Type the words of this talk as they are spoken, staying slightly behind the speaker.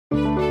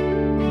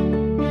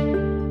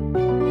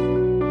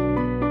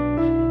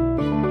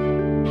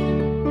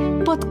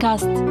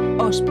podcast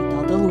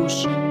Hospital da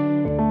Luz,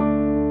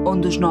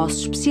 onde os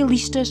nossos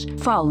especialistas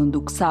falam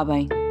do que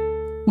sabem.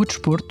 O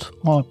desporto,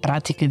 ou a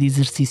prática de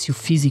exercício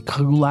físico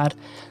regular,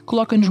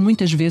 coloca-nos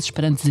muitas vezes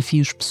perante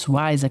desafios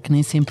pessoais a que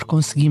nem sempre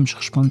conseguimos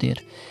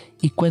responder.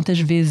 E quantas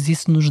vezes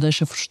isso nos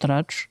deixa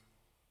frustrados?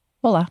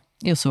 Olá,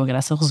 eu sou a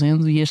Graça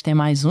Rosendo e este é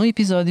mais um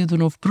episódio do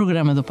novo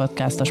programa do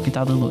podcast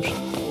Hospital da Luz.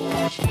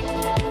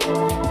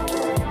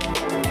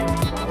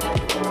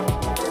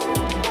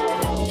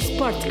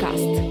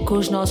 Sportcast, com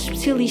os nossos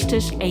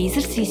especialistas em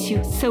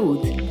exercício,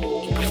 saúde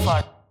e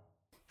performance.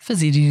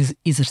 Fazer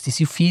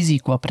exercício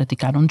físico ou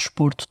praticar um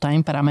desporto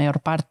tem, para a maior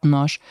parte de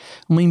nós,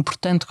 uma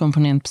importante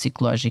componente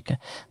psicológica.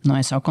 Não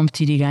é só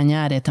competir e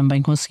ganhar, é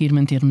também conseguir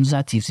manter-nos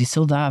ativos e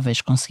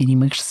saudáveis, conseguir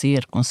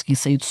emagrecer, conseguir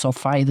sair do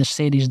sofá e das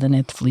séries da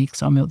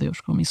Netflix, oh meu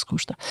Deus, como isso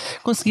custa,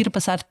 conseguir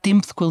passar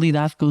tempo de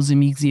qualidade com os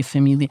amigos e a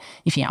família.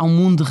 Enfim, há um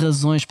mundo de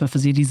razões para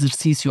fazer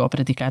exercício ou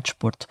praticar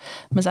desporto,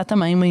 mas há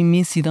também uma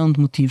imensidão de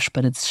motivos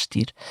para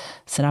desistir.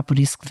 Será por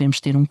isso que devemos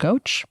ter um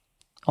coach?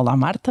 Olá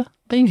Marta,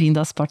 bem-vinda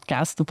ao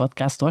podcast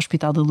do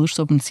Hospital da Luz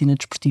sobre Medicina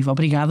Desportiva.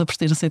 Obrigada por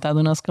ter aceitado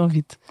o nosso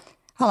convite.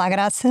 Olá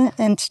Graça,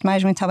 antes de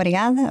mais muito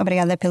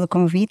obrigada pelo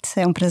convite,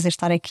 é um prazer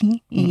estar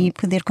aqui e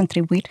poder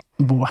contribuir.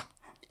 Boa,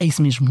 é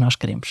isso mesmo que nós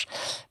queremos.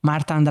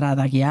 Marta Andrade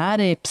Aguiar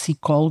é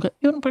psicóloga,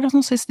 eu por acaso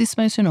não sei se disse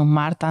bem o seu nome,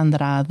 Marta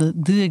Andrade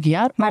de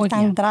Aguiar ou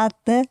Aguiar? Andrade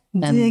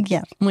de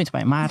Aguiar. Muito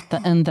bem,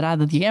 Marta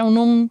Andrade de Aguiar é um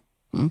nome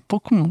um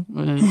pouco comum.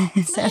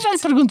 Já lhe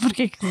pergunto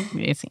porquê.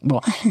 É assim. Bom,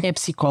 é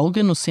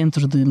psicóloga no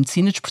Centro de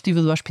Medicina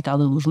Desportiva do Hospital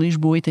da Luz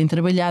Lisboa e tem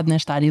trabalhado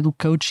nesta área do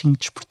coaching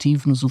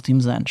desportivo nos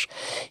últimos anos.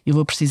 Eu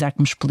vou precisar que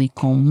me explique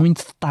com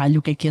muito detalhe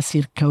o que é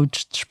ser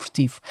coach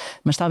desportivo,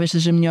 mas talvez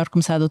seja melhor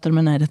começar de outra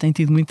maneira. Tem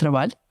tido muito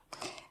trabalho?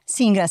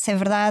 Sim, Graça, é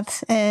verdade.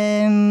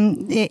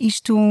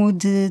 Isto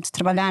de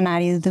trabalhar na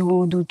área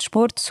do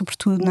desporto,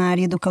 sobretudo na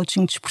área do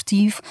coaching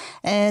desportivo,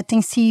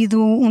 tem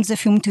sido um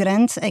desafio muito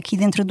grande aqui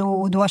dentro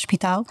do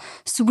hospital,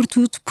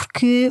 sobretudo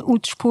porque o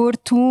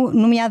desporto,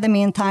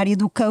 nomeadamente a área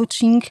do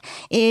coaching,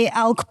 é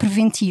algo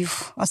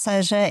preventivo, ou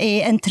seja,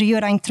 é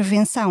anterior à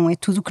intervenção, é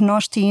tudo o que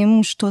nós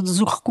temos, todo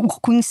o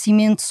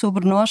reconhecimento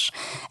sobre nós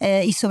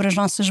e sobre as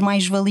nossas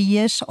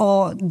mais-valias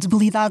ou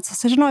debilidades, ou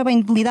seja, não é bem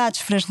debilidades,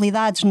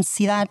 fragilidades,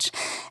 necessidades.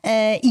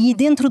 E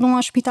dentro de um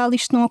hospital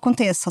isto não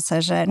acontece, ou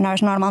seja,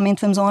 nós normalmente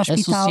vamos a um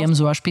hospital...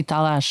 Associamos o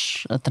hospital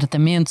a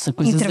tratamentos, a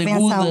coisas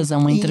agudas, a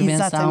uma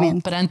intervenção.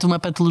 Exatamente. Perante uma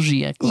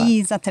patologia, claro.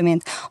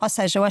 Exatamente, ou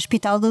seja, o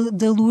Hospital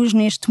da Luz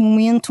neste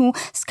momento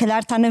se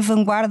calhar está na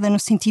vanguarda no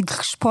sentido de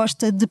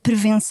resposta de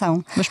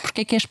prevenção. Mas porquê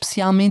é que é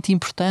especialmente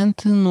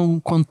importante no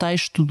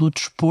contexto do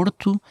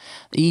desporto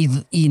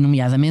e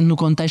nomeadamente no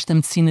contexto da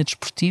medicina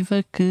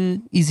desportiva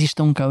que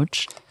exista um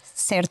coach?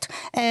 Certo,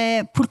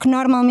 porque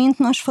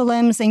normalmente nós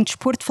falamos em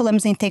desporto,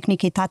 falamos em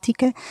técnica e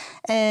tática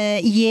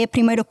e é a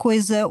primeira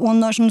coisa onde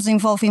nós nos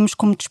envolvemos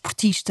como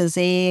desportistas,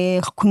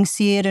 é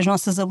reconhecer as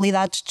nossas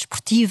habilidades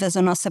desportivas,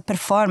 a nossa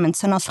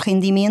performance, o nosso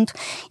rendimento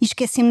e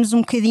esquecemos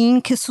um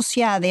bocadinho que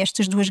associada a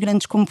estas duas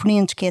grandes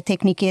componentes que é a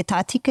técnica e a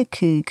tática,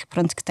 que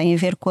tem a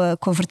ver com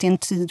a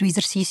vertente do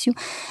exercício,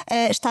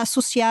 está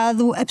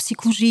associado à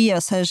psicologia,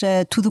 ou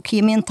seja, tudo o que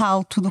é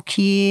mental, tudo o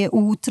que é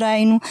o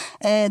treino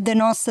da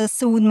nossa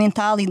saúde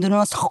mental e do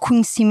nosso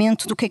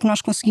reconhecimento do que é que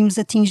nós conseguimos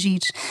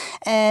atingir,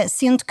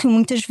 sendo que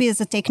muitas vezes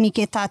a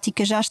técnica e a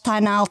tática já está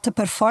na alta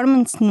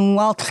performance, no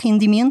alto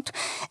rendimento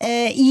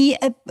e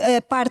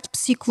a parte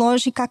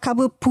psicológica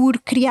acaba por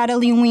criar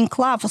ali um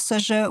enclave, ou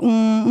seja,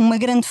 uma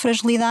grande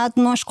fragilidade,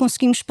 nós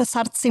conseguimos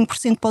passar de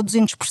 100% para o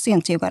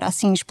 200%, e agora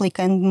assim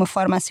explicando de uma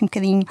forma assim um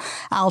bocadinho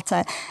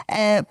alta,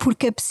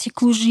 porque a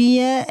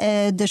psicologia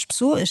das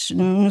pessoas,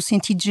 no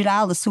sentido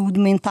geral, a saúde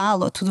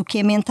mental ou tudo o que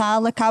é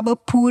mental, acaba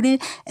por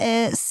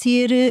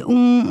ser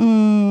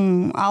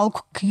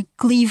algo que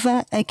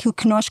cliva aquilo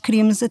que nós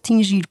queremos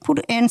atingir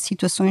por N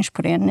situações,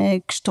 por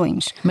N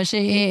questões. Mas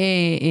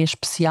é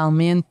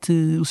especialmente,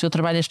 o seu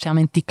trabalho é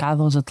especialmente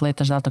dedicado aos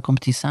atletas de alta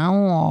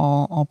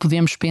competição ou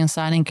podemos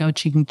pensar em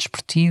coaching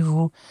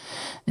desportivo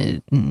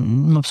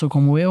numa pessoa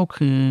como eu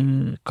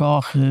que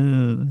corre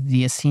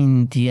dia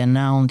sim, dia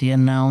não, dia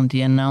não,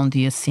 dia não,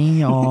 dia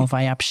sim, ou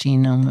vai à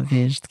piscina uma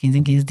vez de 15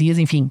 em 15 dias,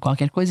 enfim,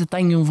 qualquer coisa,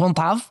 tenho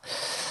vontade,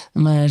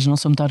 mas não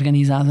sou muito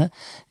organizada.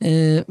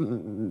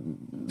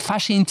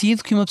 Faz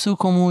sentido que uma pessoa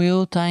como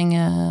eu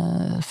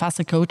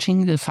faça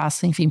coaching,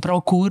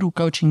 procure o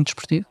coaching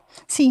desportivo?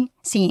 Sim,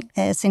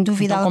 sem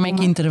dúvida então, alguma. Como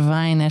é que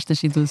intervém nestas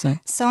situações?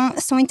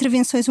 São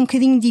intervenções um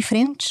bocadinho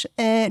diferentes,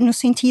 no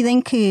sentido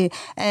em que,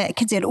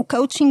 quer dizer, o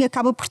coaching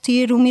acaba por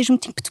ter o mesmo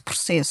tipo de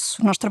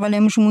processo. Nós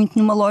trabalhamos muito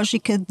numa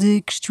lógica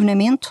de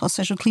questionamento, ou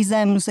seja,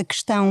 utilizamos a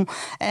questão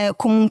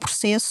como um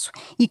processo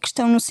e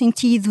questão no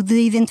sentido de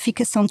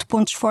identificação de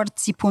pontos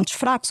fortes e pontos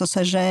fracos, ou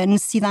seja,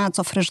 necessidades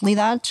ou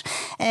fragilidades,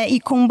 e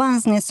com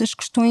base nessas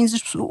questões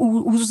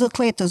os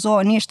atletas, ou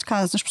neste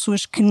caso as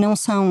pessoas que não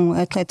são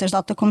atletas de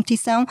alta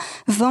competição,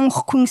 vão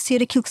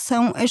reconhecer aquilo que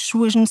são as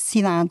suas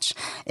necessidades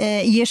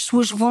e as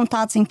suas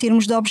vontades em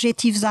termos de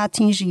objetivos a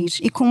atingir.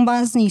 E com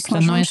base nisso...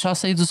 Portanto, não é só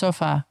sair do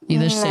sofá e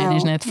das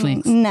séries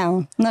Netflix.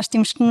 Não, nós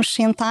temos que nos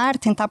sentar,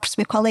 tentar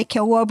perceber qual é que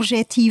é o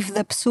objetivo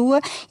da pessoa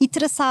e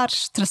traçar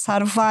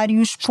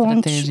vários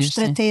pontos,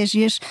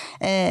 estratégias.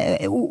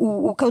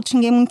 O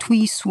coaching é muito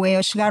isso,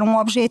 é chegar a um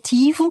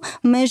objetivo,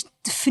 mas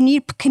definir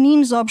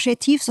pequeninos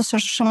objetivos, ou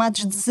seja, os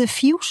chamados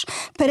desafios,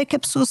 para que a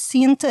pessoa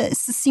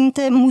se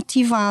sinta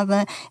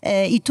motivada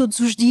e todos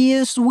os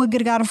dias o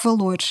agregar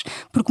valores.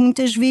 Porque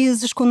muitas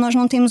vezes, quando nós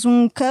não temos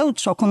um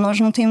coach ou quando nós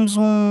não temos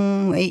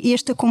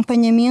este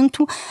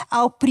acompanhamento,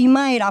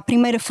 à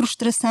primeira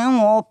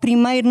frustração ou ao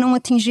primeiro não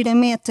atingir a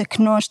meta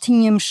que nós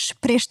tínhamos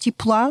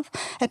pré-estipulado,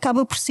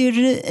 acaba por ser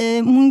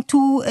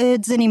muito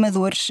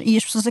desanimador e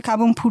as pessoas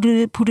acabam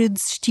por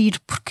desistir,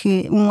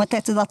 porque um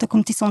atleta de alta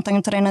competição tem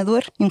um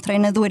treinador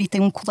e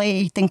tem um colega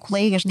e tem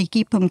colegas de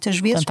equipa muitas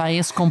vezes. Portanto, há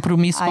esse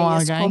compromisso com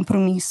alguém.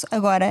 Compromisso.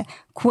 Agora,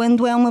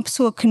 quando é uma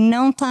pessoa que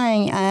não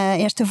tem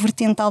esta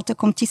vertente de alta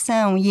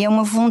competição e é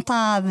uma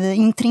vontade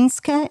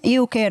intrínseca,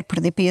 eu quero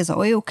perder peso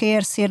ou eu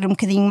quero ser um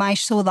bocadinho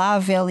mais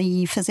saudável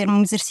e fazer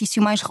um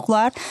exercício mais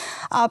regular,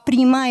 à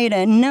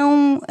primeira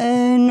não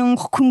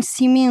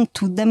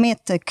reconhecimento da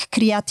meta que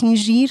queria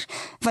atingir,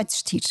 vai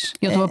desistir.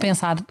 Eu estou a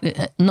pensar,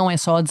 não é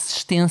só a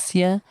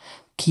desistência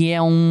que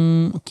é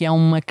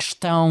uma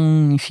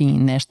questão, enfim,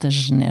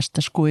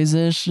 nestas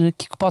coisas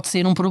que pode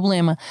ser um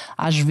problema.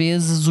 Às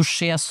vezes o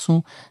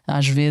excesso,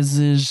 às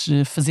vezes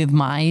fazer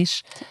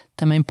demais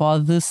também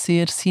pode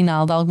ser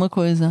sinal de alguma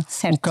coisa.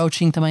 Certo. O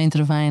coaching também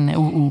intervém,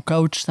 o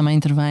coach também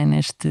intervém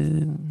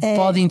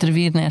pode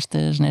intervir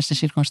nestas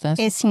circunstâncias?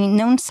 É assim,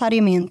 não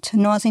necessariamente.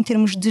 Nós, em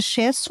termos de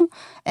excesso,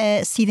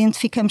 se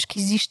identificamos que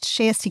existe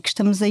excesso e que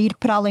estamos a ir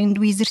para além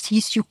do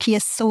exercício que é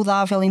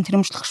saudável em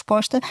termos de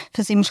resposta,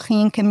 fazemos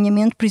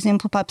reencaminhamento, por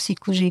exemplo, para a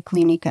psicologia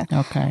clínica.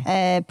 Ok.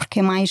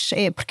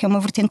 Porque é uma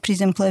vertente, por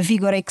exemplo, a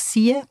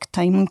vigorexia, que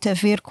tem muito a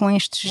ver com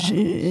este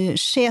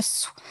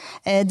excesso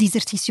de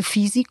exercício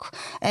físico.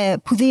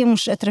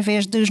 Podemos,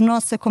 através dos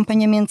nossos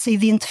acompanhamentos,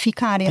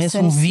 identificar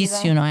essa necessidade. Um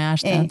vício, não é?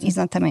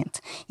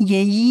 Exatamente. E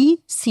aí,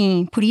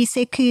 sim, por isso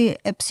é que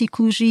a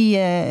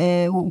psicologia,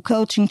 o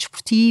coaching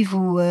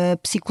desportivo, a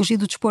psicologia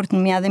do desporto,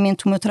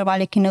 nomeadamente o meu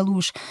trabalho aqui na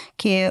Luz,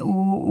 que é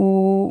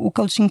o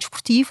coaching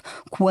desportivo,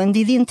 quando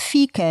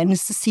identifica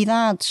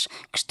necessidades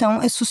que estão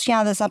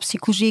associadas à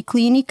psicologia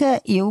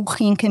clínica, eu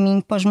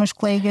reencaminho para os meus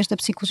colegas da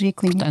psicologia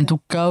clínica.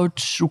 Portanto,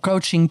 o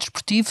coaching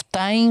desportivo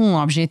tem um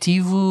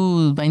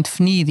objetivo bem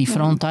definido e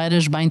fronteiras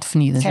bem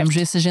definidas. Certo. Vamos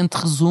ver se a gente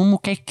resume o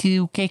que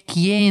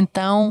é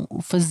então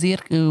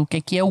fazer, o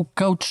que é o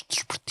coach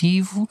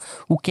desportivo,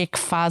 o que é que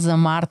faz a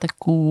Marta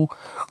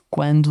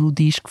quando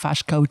diz que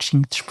faz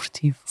coaching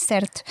desportivo.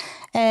 Certo.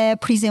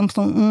 Por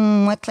exemplo,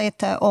 um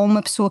atleta ou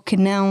uma pessoa que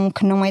não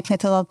é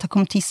atleta de alta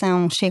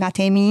competição chega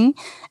até mim,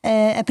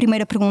 a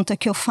primeira pergunta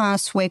que eu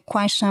faço é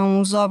quais são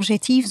os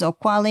objetivos ou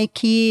qual é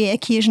que é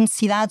aqui as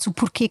necessidades, o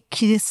porquê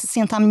que se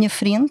senta à minha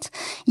frente,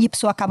 e a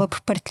pessoa acaba por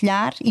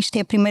partilhar. Isto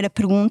é a primeira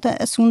pergunta.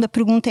 A segunda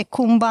pergunta é,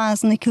 com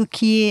base naquilo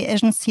que é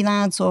as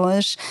necessidades ou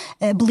as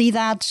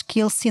habilidades que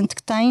ele sente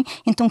que tem,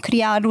 então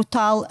criar o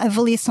tal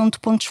avaliação de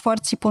pontos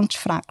fortes e pontos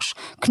fracos,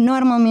 que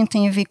normalmente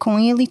tem a ver com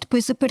ele, e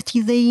depois a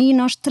partir daí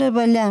nós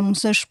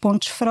trabalhamos os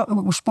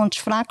pontos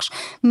fracos,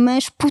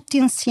 mas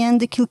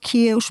potenciando aquilo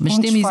que é os pontos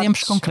fortes. Mas temos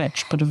exemplos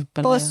concretos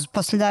para...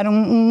 Posso lhe dar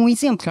um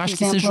exemplo. Eu acho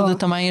que isso ajuda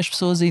também as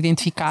pessoas a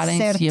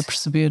identificarem-se e a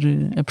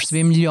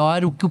perceber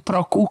melhor o que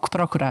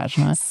procurar,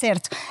 não é?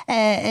 Certo.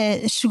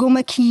 Chegou-me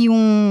aqui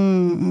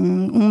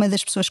uma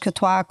das pessoas que eu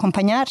estou a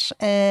acompanhar,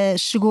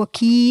 chegou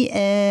aqui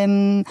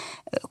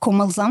com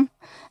uma lesão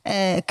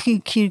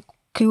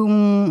que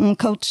um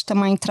coach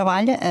também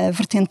trabalha, a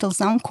vertente da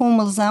lesão, com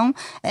uma lesão,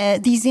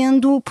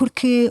 dizendo,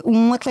 porque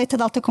um atleta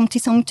de alta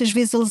competição, muitas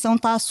vezes a lesão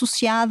está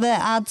associada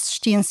à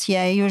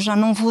desistência. Eu já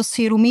não vou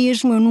ser o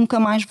mesmo, eu nunca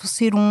mais vou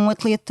ser um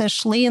atleta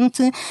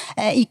excelente,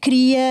 e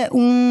cria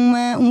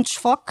um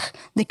desfoque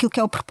daquilo que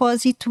é o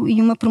propósito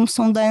e uma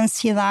promoção da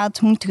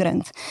ansiedade muito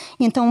grande.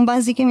 Então,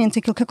 basicamente,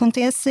 aquilo que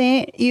acontece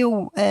é,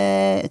 eu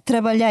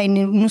trabalhei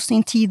no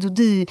sentido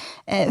de,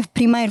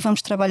 primeiro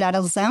vamos trabalhar a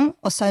lesão,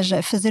 ou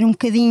seja, fazer um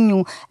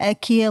bocadinho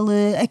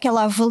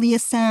aquela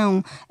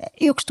avaliação.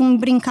 Eu costumo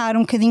brincar um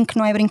bocadinho, que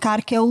não é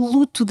brincar, que é o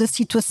luto da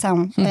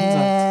situação.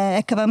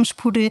 Acabamos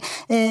por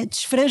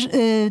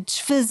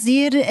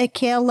desfazer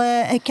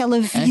aquela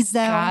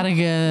visão, a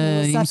carga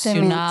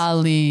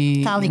emocional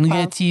e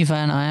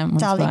negativa, não é? Muito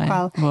tal bem. E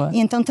qual. Boa. E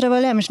então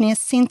trabalhamos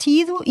nesse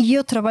sentido, e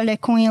eu trabalhei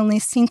com ele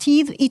nesse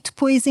sentido, e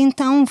depois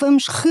então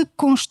vamos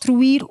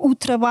reconstruir o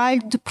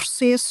trabalho de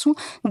processo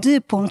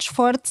de pontos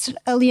fortes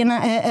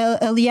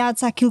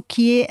aliados àquilo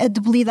que é a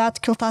debilidade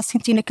que ele está a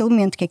sentir naquele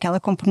momento, que é aquela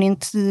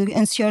componente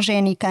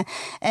ansiogénica,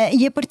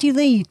 e a partir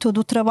daí todo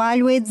o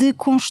trabalho é de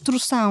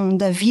construção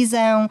da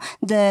visão,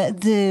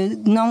 de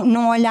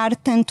não olhar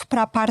tanto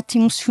para a parte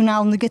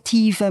emocional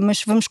negativa,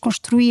 mas vamos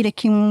construir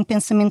aqui um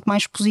pensamento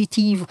mais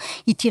positivo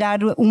e tirar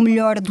o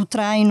melhor do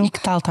treino. E que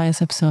tal está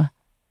essa pessoa?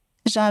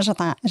 Já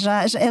está.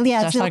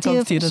 Aliás, já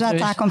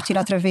está a competir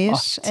outra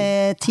vez.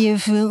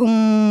 Teve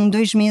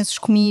 2 meses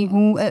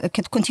comigo,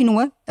 que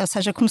continua, ou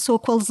seja, começou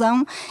com a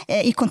lesão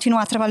e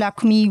continua a trabalhar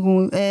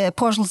comigo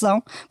após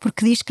lesão,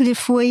 porque diz que lhe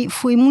foi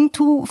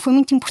muito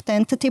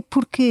importante, até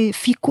porque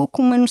ficou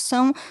com uma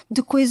noção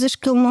de coisas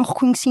que ele não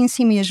reconhecia em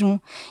si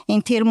mesmo,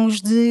 em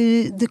termos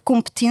de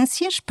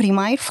competências,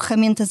 primeiro,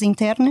 ferramentas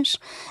internas,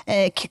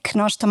 que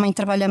nós também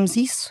trabalhamos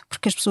isso,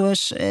 porque as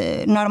pessoas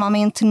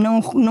normalmente não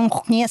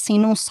reconhecem e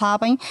não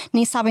sabem,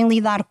 nem sabem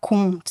lidar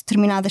com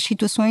determinadas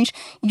situações,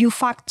 e o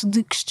facto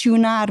de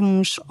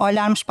questionarmos,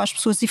 olharmos para as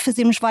pessoas e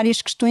fazermos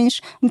várias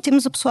questões,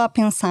 metemos a pessoa a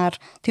pensar,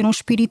 ter um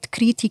espírito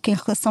crítico em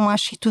relação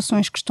às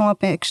situações que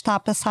está a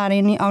passar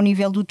ao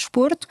nível do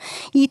desporto,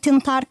 e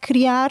tentar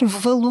criar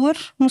valor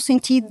no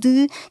sentido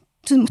de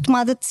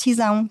tomada de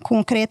decisão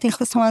concreta em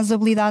relação às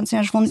habilidades e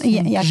às vontades.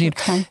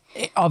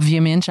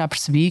 Obviamente já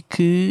percebi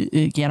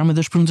que era uma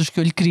das perguntas que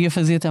eu lhe queria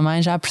fazer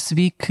também, já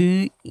percebi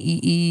que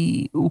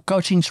o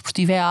coaching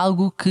desportivo é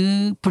algo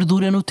que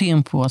perdura no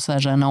tempo, ou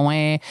seja, não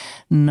é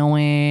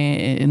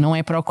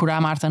procurar,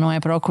 Marta não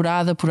é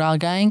procurada por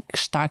alguém que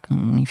está,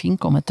 enfim,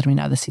 com uma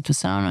determinada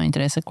situação, não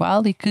interessa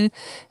qual, e que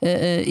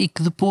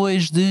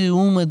depois de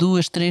 1,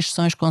 2, 3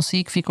 sessões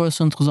consigo ficou o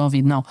assunto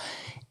resolvido. Não.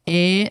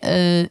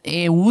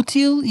 É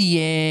útil e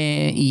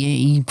é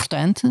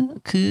importante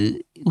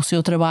que o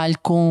seu trabalho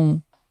com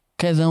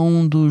cada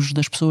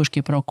das pessoas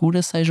que a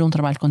procura seja um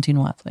trabalho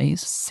continuado, é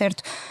isso?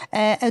 Certo.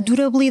 A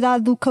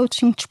durabilidade do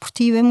coaching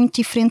desportivo é muito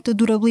diferente da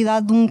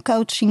durabilidade de um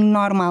coaching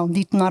normal,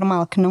 dito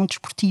normal, que não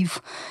desportivo.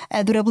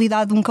 A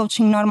durabilidade de um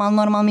coaching normal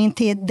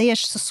normalmente é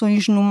 10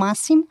 sessões no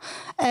máximo.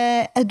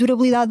 A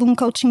durabilidade de um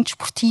coaching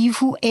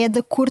desportivo é de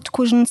acordo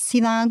com as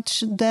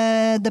necessidades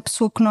da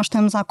pessoa que nós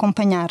estamos a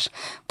acompanhar.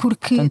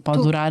 Portanto,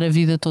 pode durar a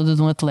vida toda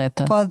de um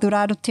atleta. Pode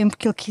durar o tempo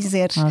que ele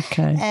quiser.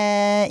 Ok.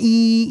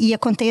 E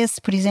acontece,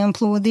 por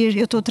exemplo,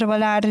 eu estou a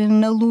trabalhar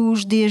na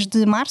Luz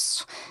desde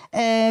março.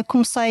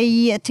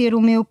 Comecei a ter o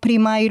meu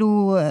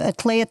primeiro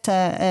atleta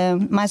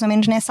mais ou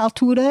menos nessa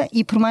altura,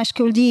 e por mais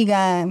que eu lhe diga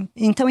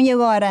então e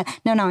agora?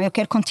 Não, eu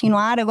quero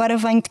continuar, agora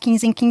venho de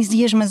 15 em 15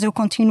 dias, mas eu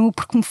continuo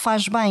porque me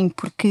faz bem,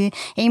 porque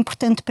é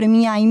importante para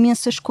mim. Há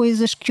imensas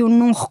coisas que eu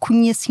não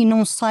reconheço e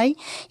não sei,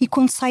 e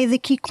quando saio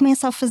daqui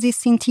começa a fazer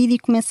sentido e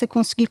começo a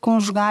conseguir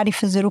conjugar e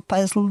fazer o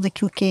puzzle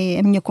daquilo que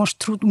é o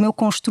meu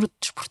construto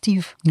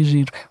desportivo.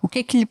 Giro. O que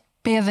é que lhe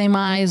pedem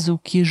mais? O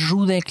que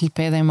ajuda é que lhe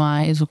pedem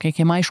mais? O que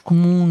é mais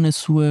comum na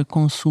sua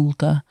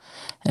consulta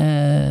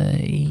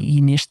e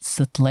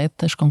nestes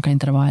atletas com quem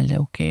trabalha?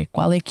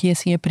 Qual é que é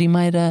assim a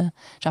primeira?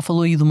 Já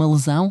falou aí de uma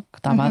lesão que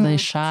estava a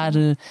deixar,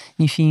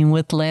 enfim, um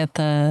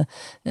atleta,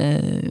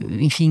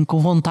 enfim, com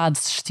vontade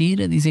de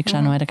desistir, a dizer que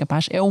já não era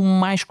capaz. É o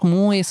mais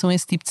comum? São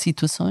esse tipo de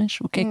situações?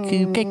 O que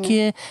é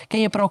que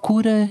quem a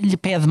procura lhe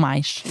pede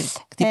mais?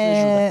 Que tipo de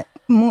ajuda?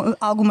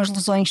 Algumas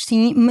lesões,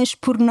 sim, mas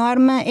por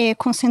norma é a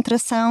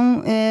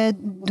concentração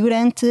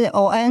durante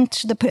ou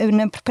antes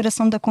na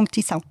preparação da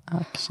competição.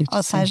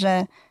 Ou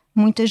seja,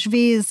 muitas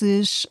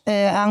vezes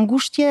a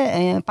angústia,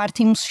 a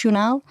parte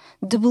emocional,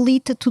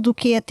 debilita tudo o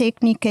que é a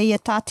técnica e a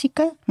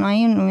tática, não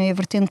é? A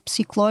vertente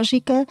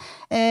psicológica,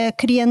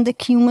 criando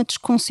aqui uma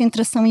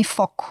desconcentração e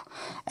foco.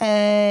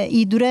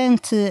 E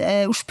durante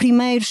os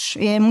primeiros,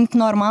 é muito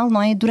normal,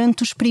 não é?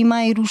 Durante os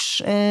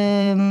primeiros,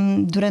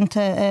 durante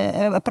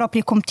a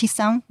própria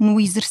competição,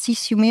 no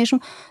exercício mesmo,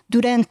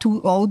 durante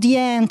o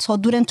dia antes ou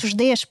durante os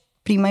 10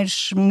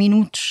 primeiros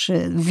minutos,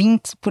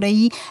 20 por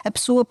aí, a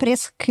pessoa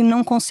parece que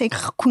não consegue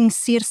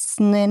reconhecer-se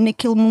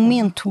naquele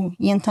momento,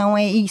 e então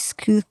é isso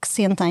que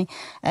sentem.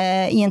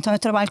 E então eu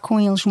trabalho com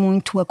eles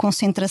muito a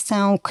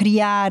concentração,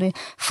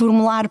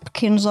 formular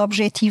pequenos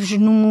objetivos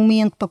no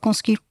momento para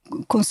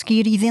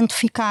conseguir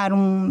identificar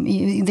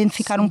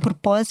um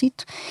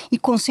propósito e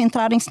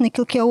concentrarem-se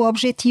naquilo que é o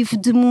objetivo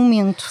de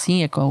momento.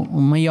 Sim, é com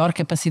maior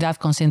capacidade de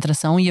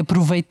concentração, e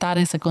aproveitar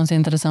essa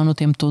concentração no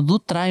tempo todo do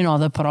treino ou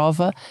da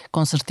prova,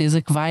 com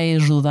certeza que vai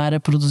ajudar a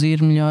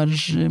produzir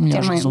melhores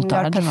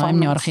resultados, não é?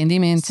 Melhor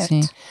rendimento. Certo.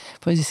 Sim.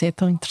 Pois isso é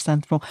tão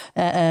interessante. Bom,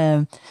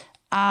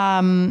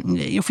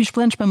 eu fiz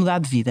planos para mudar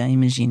de vida,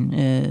 imagino.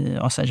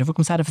 Ou seja, vou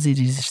começar a fazer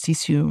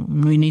exercício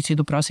no início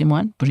do próximo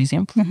ano, por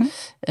exemplo.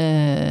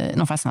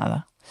 Não faço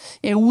nada.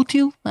 É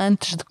útil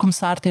antes de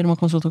começar a ter uma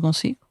consulta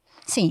consigo?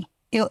 Sim.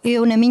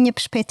 Eu, na minha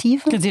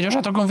perspectiva... Quer dizer, eu já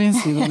estou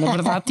convencida. Na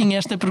verdade, tinha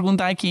esta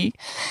pergunta aqui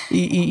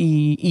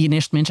e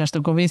neste momento já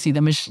estou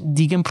convencida. Mas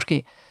diga-me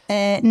porquê.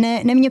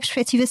 Na minha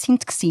perspectiva,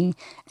 sinto que sim.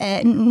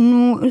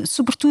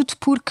 Sobretudo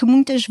porque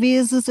muitas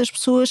vezes as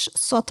pessoas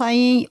só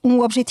têm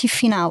um objetivo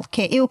final,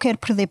 que é eu quero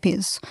perder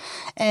peso.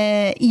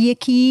 E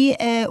aqui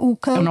o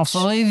coach... Eu não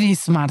falei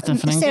disso, Marta,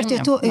 francamente. Certo, eu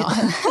estou...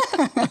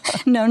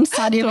 Não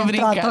necessariamente.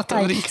 Estou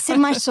a brincar. Ser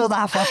mais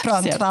saudável,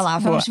 pronto, certo, vá lá.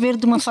 Vamos ver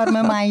de uma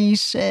forma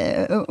mais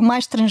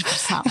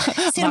transversal.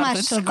 Ser Marta,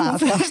 mais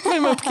saudável. Foi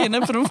uma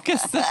pequena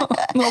provocação.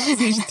 Não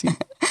resisti.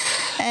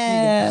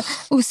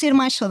 O ser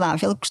mais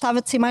saudável.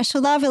 Gostava de ser mais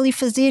saudável e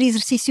fazer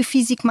exercício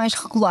físico mais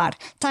regular.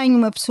 Tenho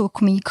uma pessoa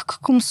comigo que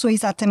começou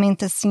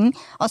exatamente assim,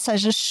 ou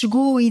seja,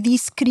 chegou e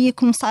disse que queria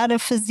começar a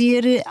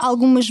fazer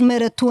algumas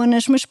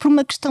maratonas, mas por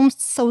uma questão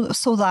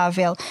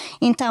saudável.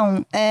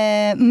 Então,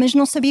 mas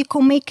não sabia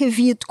como é que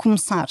havia de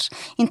começar.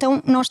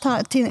 Então,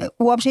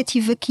 o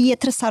objetivo aqui é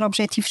traçar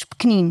objetivos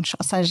pequeninos,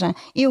 ou seja,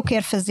 eu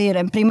quero fazer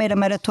a primeira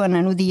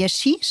maratona no dia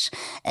X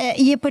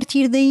e a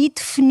partir daí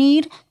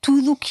definir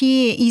tudo o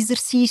que é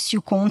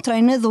exercício com um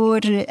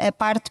treinador, a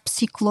parte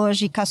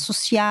psicológica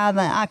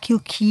associada àquilo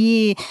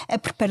que é a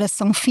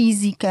preparação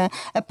física,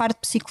 a parte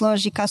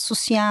psicológica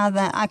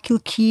associada àquilo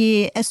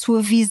que é a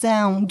sua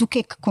visão do que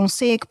é que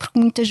consegue, porque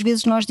muitas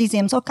vezes nós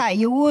dizemos, ok,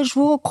 eu hoje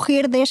vou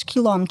correr 10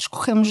 km,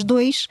 corremos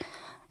 2,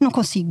 não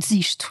consigo,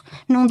 desisto,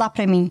 não dá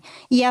para mim.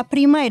 E à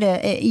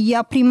primeira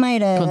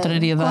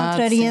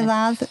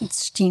contrariedade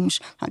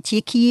desistimos. E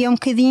aqui é um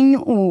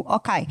bocadinho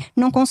ok,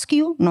 não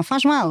conseguiu, não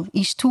faz mal.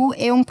 Isto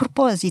é um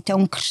propósito, é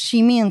um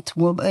crescimento,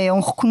 é um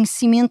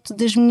reconhecimento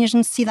das minhas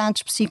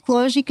necessidades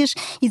psicológicas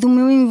e do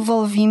meu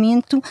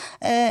envolvimento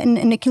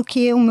naquilo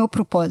que é o meu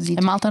propósito.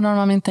 A malta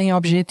normalmente tem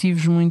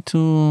objetivos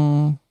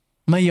muito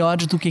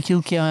maiores do que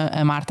aquilo que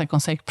a Marta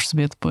consegue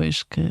perceber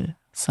depois que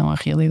são a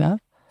realidade.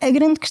 A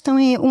grande questão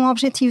é, um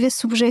objetivo é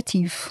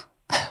subjetivo.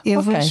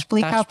 Eu vou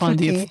explicar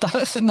porquê.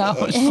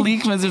 Não,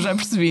 explique, mas eu já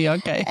percebi,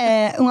 ok.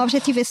 Um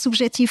objetivo é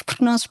subjetivo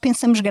porque nós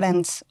pensamos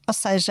grande. Ou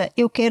seja,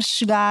 eu quero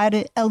chegar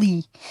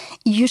ali.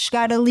 E o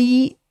chegar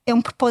ali é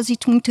um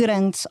propósito muito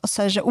grande. Ou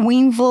seja, o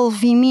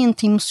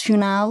envolvimento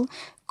emocional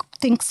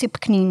tem que ser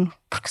pequenino,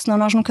 porque senão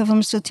nós nunca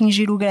vamos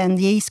atingir o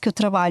grande. E é isso que eu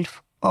trabalho.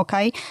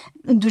 Ok?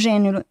 Do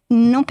género,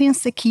 não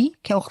pense aqui,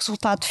 que é o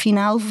resultado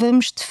final,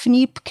 vamos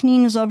definir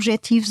pequeninos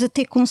objetivos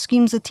até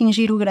conseguirmos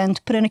atingir o grande.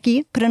 Para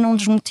quê? Para não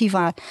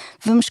desmotivar.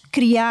 Vamos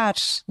criar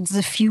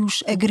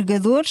desafios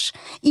agregadores,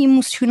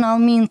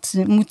 emocionalmente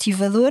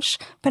motivadores,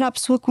 para a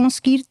pessoa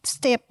conseguir,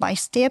 step by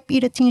step,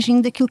 ir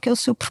atingindo aquilo que é o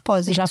seu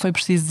propósito. Já foi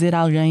preciso dizer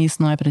a alguém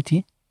isso não é para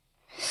ti?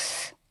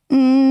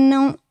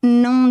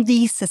 Não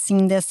disse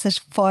assim dessa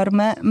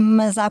forma,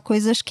 mas há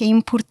coisas que é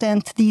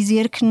importante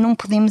dizer que não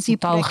podemos ir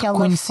por aquela forma.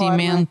 O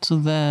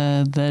reconhecimento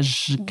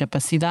das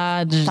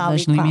capacidades,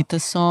 das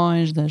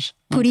limitações,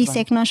 Por isso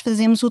é que nós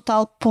fazemos o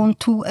tal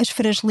ponto, as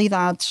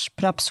fragilidades,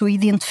 para a pessoa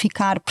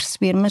identificar,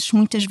 perceber, mas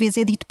muitas vezes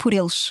é dito por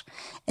eles.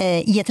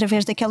 E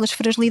através daquelas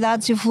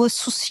fragilidades eu vou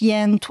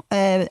associando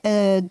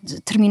a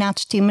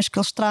determinados temas que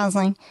eles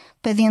trazem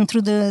para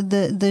dentro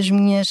das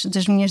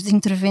minhas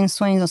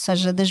intervenções, ou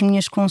seja, das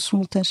minhas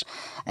consultas.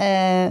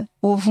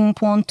 Houve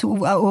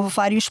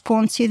vários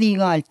pontos e eu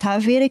digo, olha, está a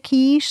ver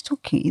aqui isto,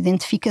 que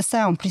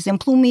identificação, por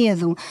exemplo, o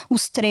medo, o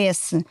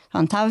stress,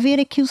 está a ver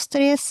aqui o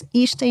stress,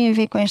 isto tem a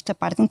ver com esta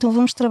parte, então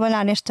vamos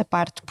trabalhar esta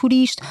parte por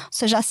isto, ou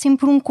seja, há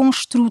sempre um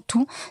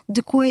construto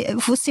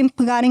vou sempre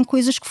pegar em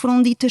coisas que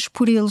foram ditas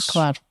por eles.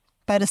 Claro.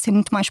 Para ser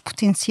muito mais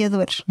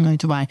potenciadores.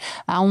 Muito bem.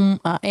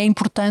 É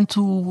importante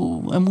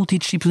a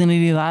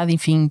multidisciplinaridade,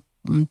 enfim,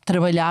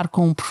 trabalhar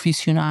com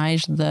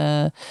profissionais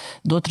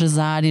de outras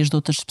áreas, de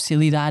outras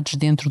especialidades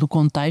dentro do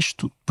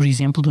contexto, por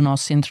exemplo, do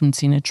nosso Centro de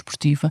Medicina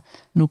Desportiva,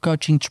 no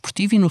coaching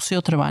desportivo e no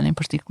seu trabalho em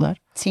particular.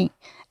 Sim,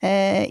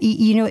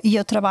 e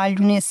eu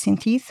trabalho nesse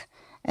sentido.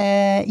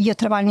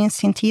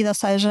 Ou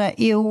seja,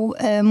 eu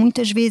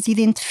muitas vezes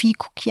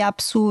identifico que há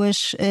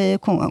pessoas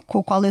com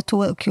o qual eu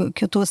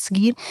estou a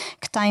seguir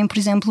que têm, por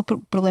exemplo,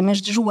 problemas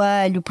de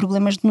joelho,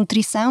 problemas de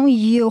nutrição,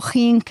 e eu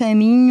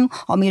reencaminho,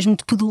 ou mesmo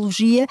de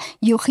podologia,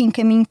 e eu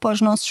reencaminho para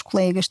os nossos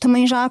colegas.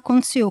 Também já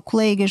aconteceu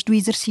colegas do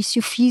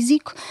exercício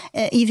físico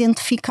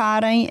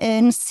identificarem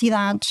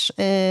necessidades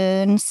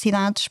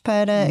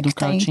para que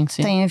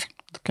têm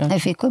a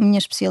ver com a minha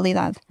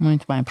especialidade.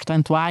 Muito bem,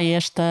 portanto há e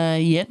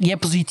é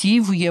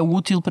positivo e é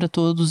útil para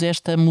todos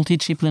esta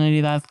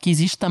multidisciplinaridade que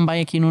existe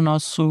também aqui no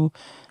nosso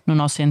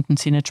Centro de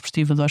Medicina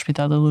Desportiva do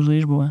Hospital da Luz de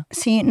Lisboa.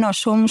 Sim, nós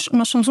somos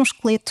um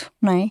esqueleto,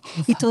 não é?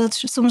 Exato. E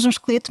todos somos um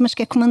esqueleto, mas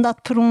que é comandado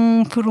por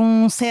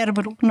um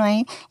cérebro, não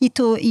é?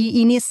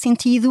 E nesse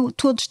sentido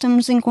todos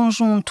estamos em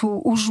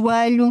conjunto. O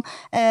joelho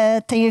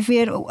tem a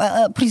ver,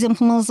 por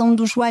exemplo, uma lesão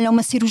do joelho ou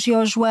uma cirurgia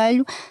ao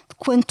joelho.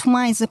 Quanto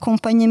mais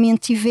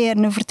acompanhamento tiver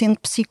na vertente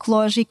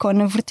psicológica ou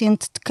na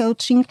vertente de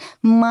coaching,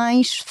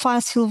 mais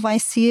fácil vai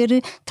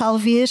ser,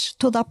 talvez,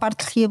 toda a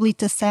parte de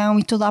reabilitação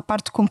e toda a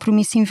parte de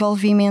compromisso e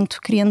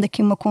envolvimento, criando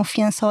aqui uma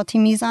confiança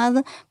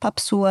otimizada para a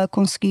pessoa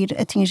conseguir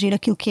atingir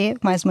aquilo que é,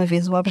 mais uma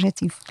vez, o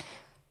objetivo.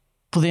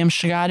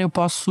 Eu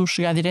posso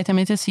chegar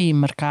diretamente a si,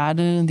 marcar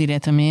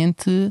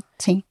diretamente.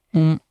 Sim.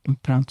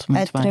 Pronto,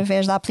 muito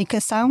através da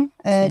aplicação,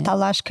 está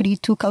lá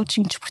escrito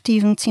Coaching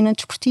Desportivo, Medicina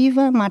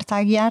Desportiva, Marta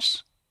Aguiar.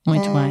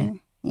 Muito bem.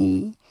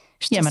 E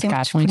a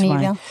marcar, muito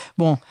bem.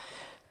 Bom,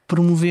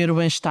 promover o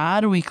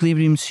bem-estar, o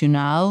equilíbrio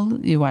emocional.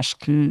 Eu acho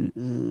que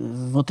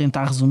vou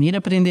tentar resumir: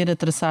 aprender a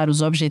traçar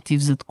os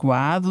objetivos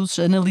adequados,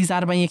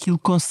 analisar bem aquilo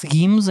que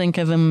conseguimos em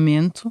cada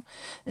momento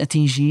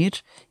atingir.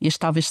 Este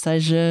talvez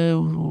seja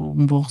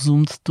um bom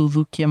resumo de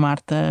tudo o que a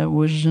Marta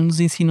hoje nos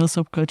ensinou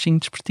sobre coaching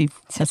desportivo.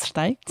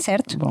 Acertei?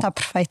 Certo, está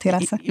perfeito,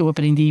 graça. Eu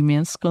aprendi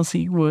imenso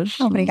consigo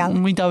hoje. Obrigada.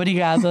 Muito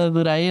obrigada,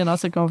 adorei a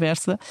nossa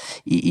conversa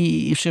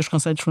e os seus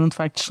conselhos foram de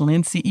facto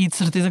excelentes e de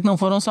certeza que não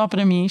foram só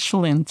para mim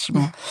excelentes.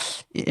 Bom,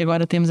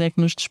 agora temos é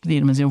que nos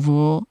despedir, mas eu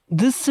vou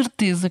de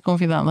certeza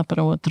convidá-la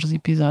para outros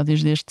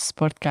episódios deste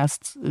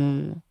podcast.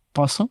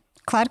 Posso?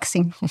 Claro que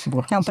sim.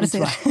 Boa, é um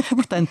prazer.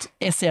 Portanto,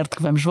 é certo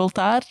que vamos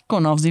voltar com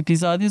novos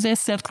episódios, é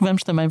certo que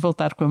vamos também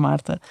voltar com a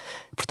Marta.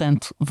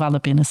 Portanto, vale a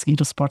pena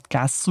seguir o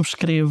podcast,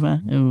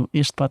 subscreva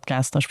este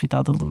podcast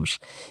Hospital da Luz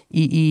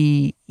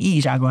e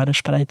já agora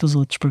espreite os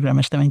outros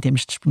programas que também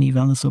temos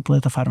disponível na sua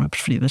plataforma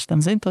preferida.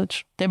 Estamos em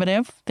todos. Até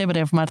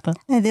breve, Marta.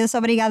 Adeus,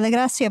 obrigada,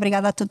 Graça, e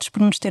obrigada a todos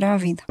por nos terem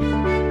ouvido.